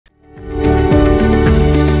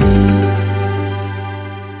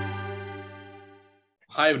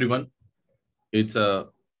Hi, everyone. It's a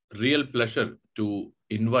real pleasure to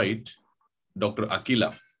invite Dr.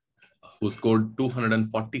 Akila, who scored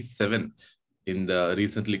 247 in the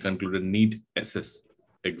recently concluded NEET SS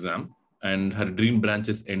exam, and her dream branch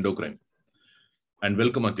is endocrine. And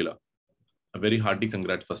welcome, Akila. A very hearty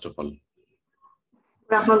congrats, first of all.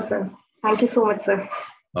 Good afternoon, sir. Thank you so much, sir.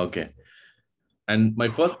 Okay. And my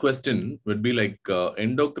first question would be like,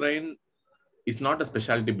 endocrine is not a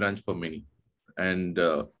specialty branch for many. And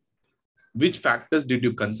which factors did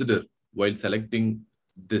you consider while selecting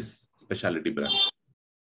this specialty branch?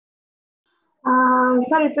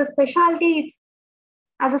 Sir, it's a specialty.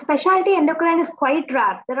 As a specialty, endocrine is quite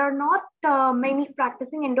rare. There are not many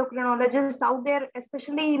practicing endocrinologists out there,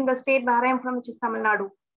 especially in the state where I am from, which is Tamil Nadu.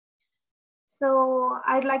 So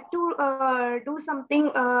I'd like to do something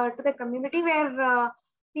to the community where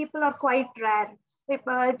people are quite rare.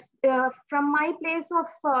 From my place of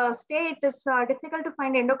stay, it is difficult to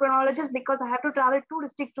find endocrinologists because I have to travel 2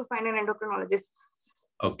 districts to find an endocrinologist.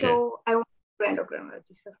 Okay. So I want to do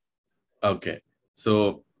endocrinology, sir. Okay.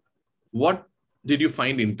 So what did you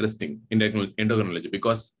find interesting in endocrinology?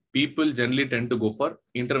 Because people generally tend to go for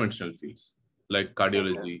interventional fields like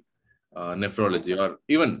cardiology, nephrology, or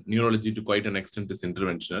even neurology to quite an extent is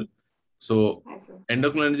interventional. So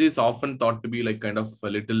endocrinology is often thought to be like kind of a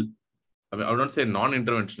little, I mean, I would not say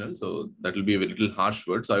non-interventional, so that will be a little harsh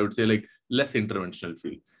word. So I would say like less interventional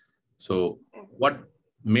field. So what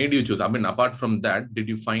made you choose? I mean, apart from that, did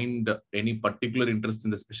you find any particular interest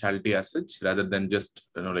in the specialty as such, rather than just,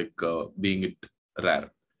 being it rare?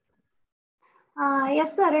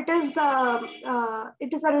 Yes, sir. It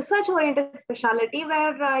is a research-oriented specialty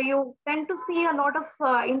where you tend to see a lot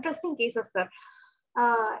of interesting cases, sir.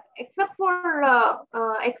 Except for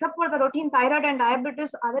the routine thyroid and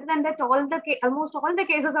diabetes, other than that, almost all the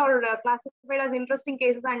cases are classified as interesting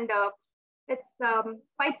cases, and it's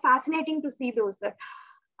quite fascinating to see those, sir.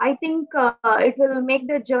 I think it will make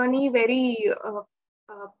the journey very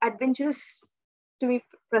adventurous to me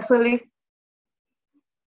personally.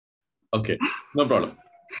 Okay, no problem.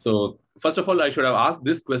 So first of all, I should have asked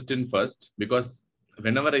this question first, because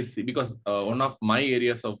whenever I see, because one of my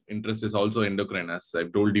areas of interest is also endocrine, as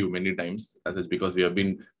I've told you many times, as it's because we have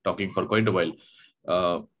been talking for quite a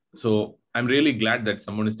while. So I'm really glad that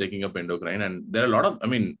someone is taking up endocrine, and there are a lot of,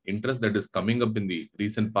 interest that is coming up in the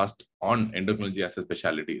recent past on endocrinology as a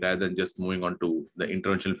specialty, rather than just moving on to the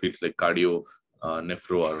interventional fields like cardio,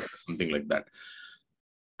 nephro, or something like that.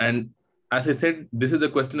 And as I said, this is the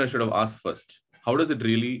question I should have asked first. How does it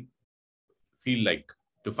really feel like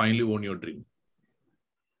to finally own your dream?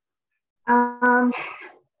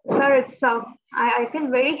 Sir, it's I feel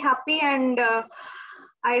very happy, and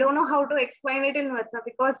I don't know how to explain it in words,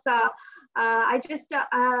 because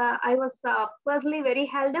I was personally very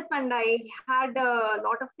held up, and I had a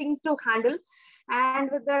lot of things to handle. And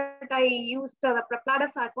with that, I used the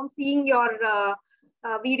PrepLadder platform, seeing your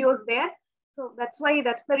videos there. So that's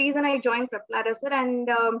the reason I joined PrepLadder, sir. And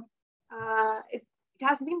it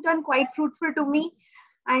has been done quite fruitful to me.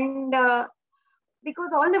 And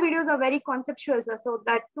because all the videos are very conceptual, sir. So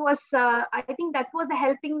that was, I think that was the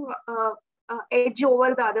helping edge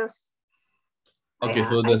over the others. Okay,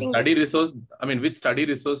 so the study resource, which study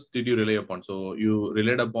resource did you rely upon? So you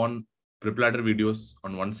relied upon PrepLadder videos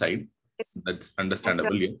on one side. That's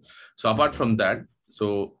understandable. Yes, so apart from that,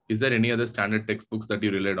 so is there any other standard textbooks that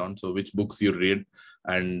you relied on? So which books you read,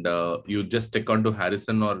 and you just stick on to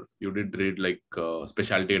Harrison, or you did read like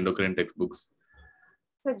specialty endocrine textbooks?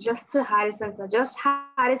 So just Harrison, sir. Just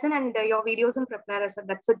Harrison and your videos in PrepLadder, sir.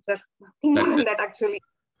 That's it, sir. Nothing more than that, actually.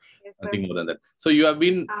 Yes, nothing more than that. So you have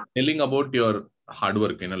been telling about your hard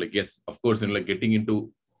work, yes, of course, getting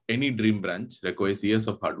into any dream branch requires years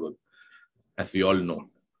of hard work, as we all know.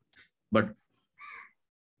 But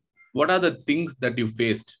what are the things that you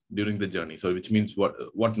faced during the journey? So which means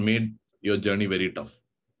what made your journey very tough?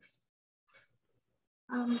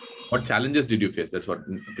 What challenges did you face? That's what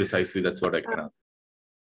I can ask.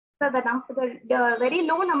 So the very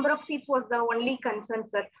low number of seats was the only concern,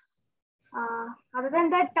 sir. Other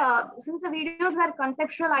than that, since the videos were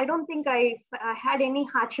conceptual, I don't think I had any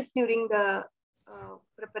hardships during the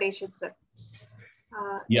preparation, sir.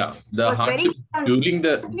 Yeah, the hardship during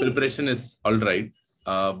the preparation is all right.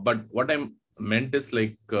 But what I meant is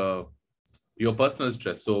like your personal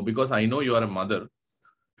stress. So because I know you are a mother,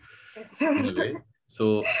 yes, in a way.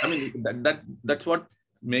 So that's what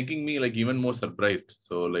making me like even more surprised.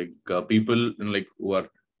 So like people who are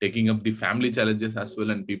taking up the family challenges as well,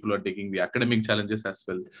 and people are taking the academic challenges as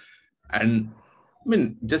well. And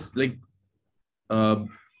just like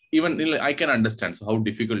even I can understand so how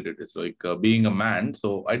difficult it is. Like being a man,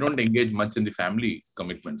 so I don't engage much in the family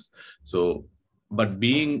commitments. So, but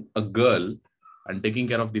being a girl and taking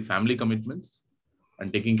care of the family commitments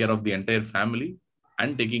and taking care of the entire family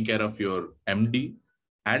and taking care of your MD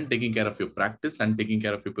and taking care of your practice and taking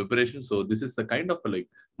care of your preparation. So this is a kind of a like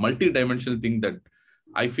multi-dimensional thing that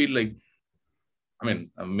I feel like, I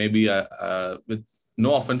mean, maybe with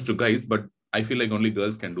no offense to guys, but I feel like only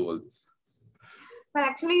girls can do all this. But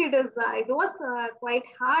actually, it was quite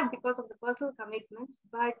hard because of the personal commitments.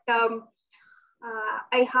 But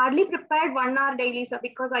I hardly prepared 1 hour daily, sir,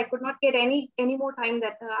 because I could not get any more time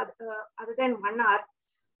that other than 1 hour.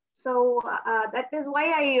 So that is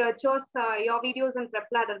why I chose your videos and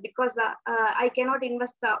PrepLadder, because I cannot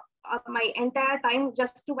invest my entire time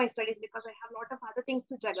just to my studies, because I have a lot of other things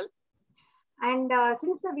to juggle. And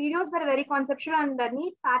since the videos were very conceptual and the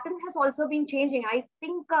NEET pattern has also been changing, I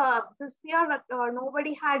think this year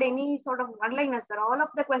nobody had any sort of one-liners. All of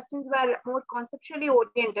the questions were more conceptually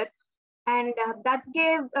oriented, and that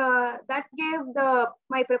gave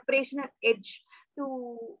my preparation an edge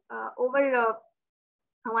to over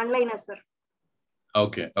one-liners, sir.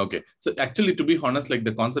 Okay. So actually, to be honest, like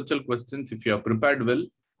the conceptual questions, if you are prepared well,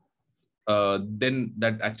 then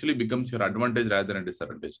that actually becomes your advantage rather than a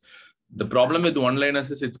disadvantage. The problem with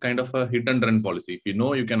one-liners is it's kind of a hit and run policy. If you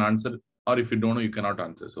know, you can answer, or if you don't know, you cannot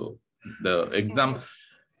answer. So the exam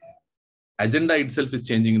agenda itself is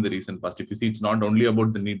changing in the recent past. If you see, it's not only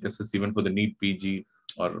about the NEET SS, even for the NEET PG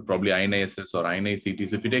or probably INISS or INICT.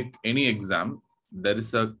 So if you take any exam, there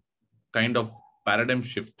is a kind of paradigm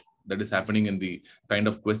shift that is happening in the kind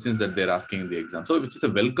of questions that they're asking in the exam. So which is a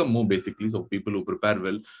welcome move basically. So people who prepare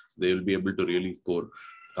well, they will be able to really score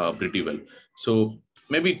pretty well. So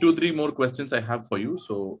maybe 2-3 more questions I have for you.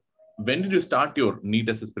 So when did you start your NEET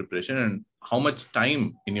SS preparation, and how much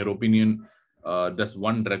time, in your opinion, does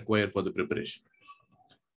one require for the preparation?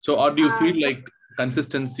 So, or do you feel like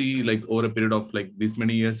consistency, like over a period of like this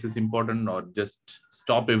many years, is important, or just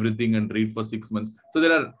stop everything and read for 6 months? So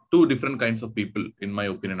there are two different kinds of people, in my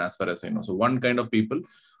opinion, as far as I know. So one kind of people,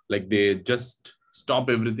 like they just stop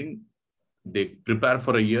everything, they prepare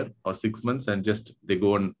for a year or 6 months, and just they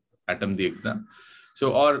go and attempt the exam.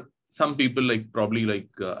 So, or some people like probably like,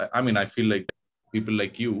 I mean, I feel like people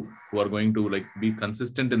like you who are going to like be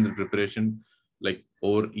consistent in the preparation, like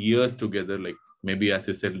over years together, like maybe as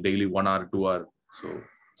you said, daily 1 hour, 2 hour.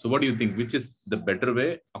 So what do you think? Which is the better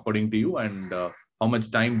way according to you, and how much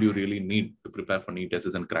time do you really need to prepare for NEET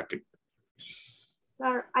SS and crack it?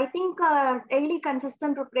 Sir, I think daily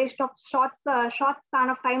consistent preparation of short span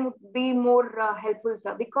of time would be more helpful,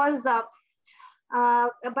 sir, because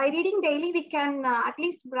by reading daily, we can at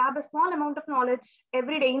least grab a small amount of knowledge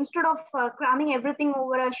every day instead of cramming everything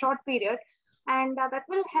over a short period. And that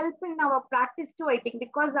will help in our practice too, I think,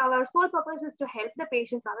 because our sole purpose is to help the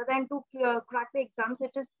patients other than to crack the exams.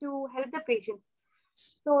 It is to help the patients.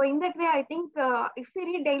 So in that way, I think if we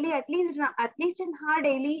read daily, at least in hard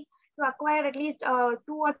daily, to acquire at least 2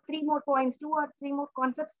 or 3 more points, 2 or 3 more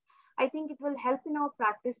concepts, I think it will help in our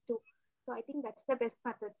practice too. So I think that's the best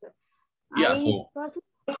method, sir.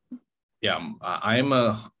 Yeah. I am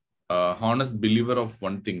a honest believer of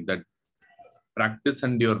one thing, that practice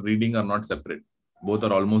and your reading are not separate. Both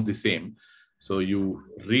are almost the same. So you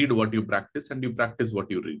read what you practice and you practice what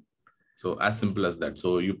you read. So as simple as that.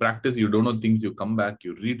 So you practice, you don't know things, you come back,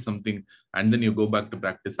 you read something, and then you go back to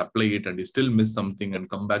practice, apply it, and you still miss something and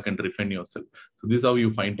come back and refine yourself. So this is how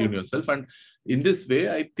you fine tune yourself. And in this way,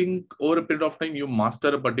 I think over a period of time, you master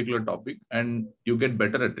a particular topic and you get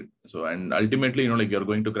better at it. So, and ultimately, like you're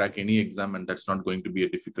going to crack any exam, and that's not going to be a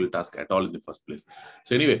difficult task at all in the first place.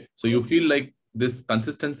 So anyway, so you feel like this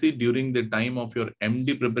consistency during the time of your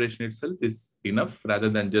MD preparation itself is enough, rather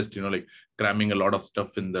than just, like cramming a lot of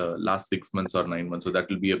stuff in the last 6 months or 9 months. So that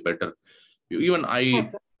will be a better, even I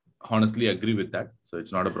honestly agree with that. So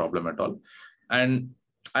it's not a problem at all. And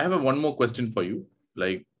I have one more question for you.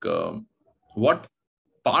 Like, what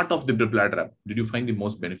part of the PrepLadder app did you find the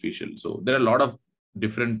most beneficial? So there are a lot of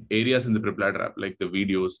different areas in the PrepLadder app, like the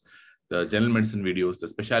videos, the general medicine videos, the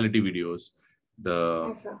specialty videos,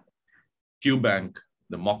 the QBank,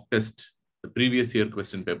 the mock test, the previous year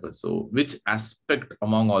question paper. So which aspect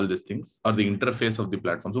among all these things, or the interface of the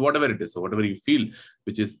platform, so whatever it is, so whatever you feel,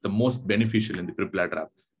 which is the most beneficial in the PrepLadder app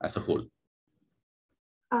as a whole?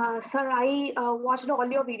 Sir, I watched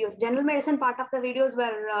all your videos. General medicine part of the videos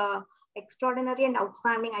were extraordinary and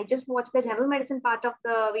outstanding. I just watched the general medicine part of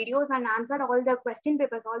the videos and answered all the question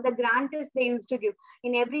papers, all the grant tests they used to give.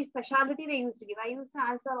 In every specialty they used to give, I used to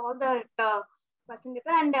answer all the question paper,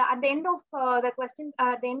 and at the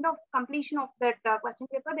end of completion of that question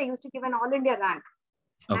paper, they used to give an all India rank.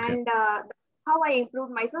 Okay. And that's how I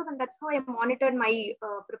improved myself, and that's how I monitored my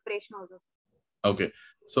preparation also. Okay.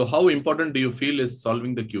 So how important do you feel is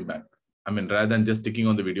solving the Q bank? I mean, rather than just sticking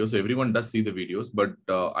on the video. So everyone does see the videos, but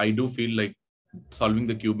I do feel like solving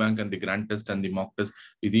the Q bank and the grand test and the mock test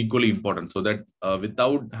is equally important. So that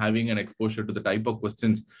without having an exposure to the type of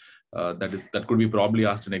questions that could be probably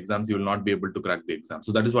asked in exams, you will not be able to crack the exam.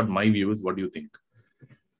 So that is what my view is. What do you think?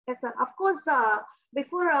 Yes, sir. Of course,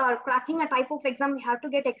 before cracking a type of exam, we have to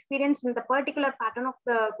get experience in the particular pattern of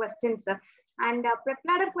the questions. And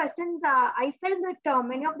PrepLadder questions, I felt that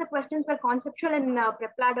many of the questions were conceptual in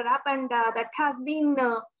PrepLadder app, and that has been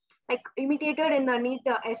like imitated in the NEET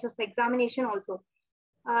SS examination also.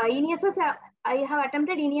 In ESS, I have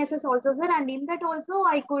attempted in ESS also, sir, and in that also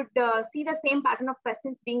I could see the same pattern of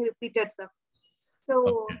questions being repeated, sir.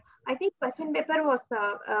 So Okay. I think question paper was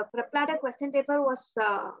PrepLadder question paper was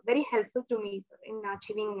very helpful to me, sir, in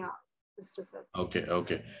achieving this result. Okay.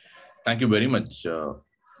 Okay. Thank you very much,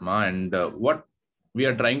 Ma. And what we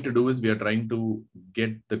are trying to do is we are trying to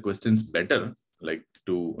get the questions better, like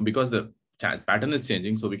because the pattern is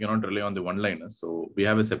changing, so we cannot rely on the one-liners. So we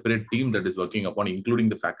have a separate team that is working upon, including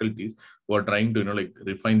the faculties who are trying to like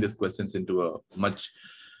refine these questions into a much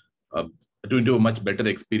better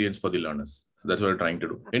experience for the learners. So that's what we're trying to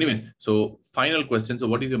do. Anyways, so final question. So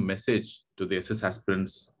what is your message to the SS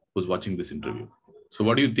aspirants who's watching this interview? So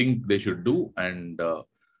what do you think they should do? And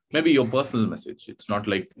maybe your personal message. It's not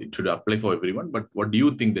like it should apply for everyone, but what do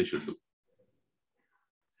you think they should do?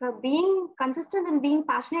 So being consistent and being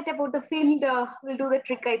passionate about the field will do the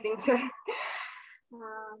trick, I think, sir.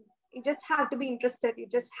 You just have to be interested. You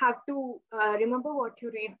just have to remember what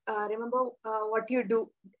you read, remember what you do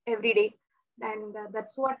every day. And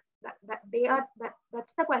that's what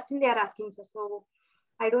that's the question they are asking, sir. So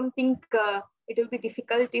I don't think it will be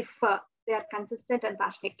difficult if they are consistent and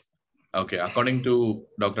passionate. Okay, according to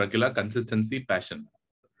Dr. Akila, consistency, passion,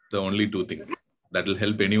 the only two things that will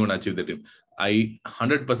help anyone achieve the dream. I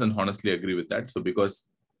 100% honestly agree with that. So because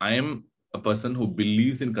I am a person who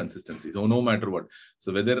believes in consistency, so no matter what,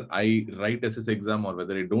 so whether I write SS exam or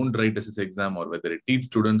whether I don't write SS exam or whether I teach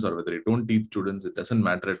students or whether I don't teach students, it doesn't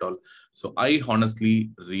matter at all. So I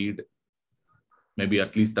honestly read maybe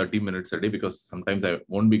at least 30 minutes a day, because sometimes I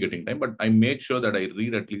won't be getting time, but I make sure that I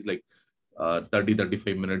read at least like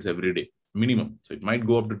 30-35 minutes every day minimum. So it might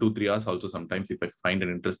go up to 2-3 hours also sometimes if I find an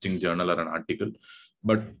interesting journal or an article,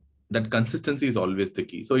 but that consistency is always the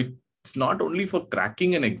key. So it's not only for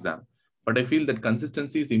cracking an exam, but I feel that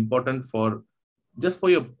consistency is important for just for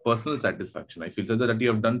your personal satisfaction. I feel so that you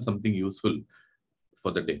have done something useful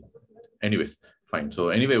for the day. Anyways, fine. So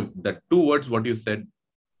anyway, that 2 words what you said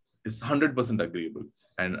is 100% agreeable,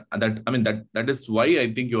 and that is why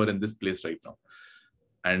I think you are in this place right now.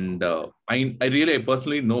 And I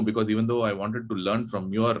personally know, because even though I wanted to learn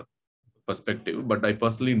from your perspective, but I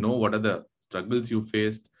personally know what are the struggles you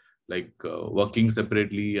faced, like working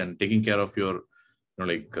separately and taking care of your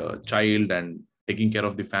child and taking care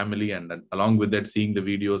of the family, and along with that seeing the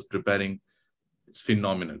videos, preparing. It's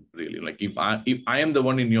phenomenal, really. Like if I am the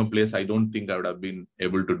one in your place, I don't think I would have been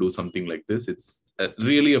able to do something like this. It's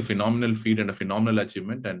really a phenomenal feat and a phenomenal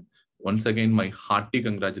achievement. And once again, my hearty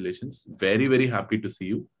congratulations. Very, very happy to see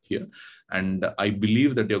you here. And I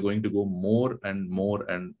believe that you're going to go more and more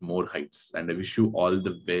and more heights. And I wish you all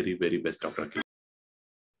the very, very best, Dr. Akila.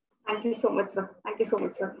 Thank you so much, sir. Thank you so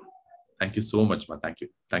much, sir. Thank you so much, ma. Thank you.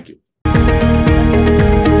 Thank you.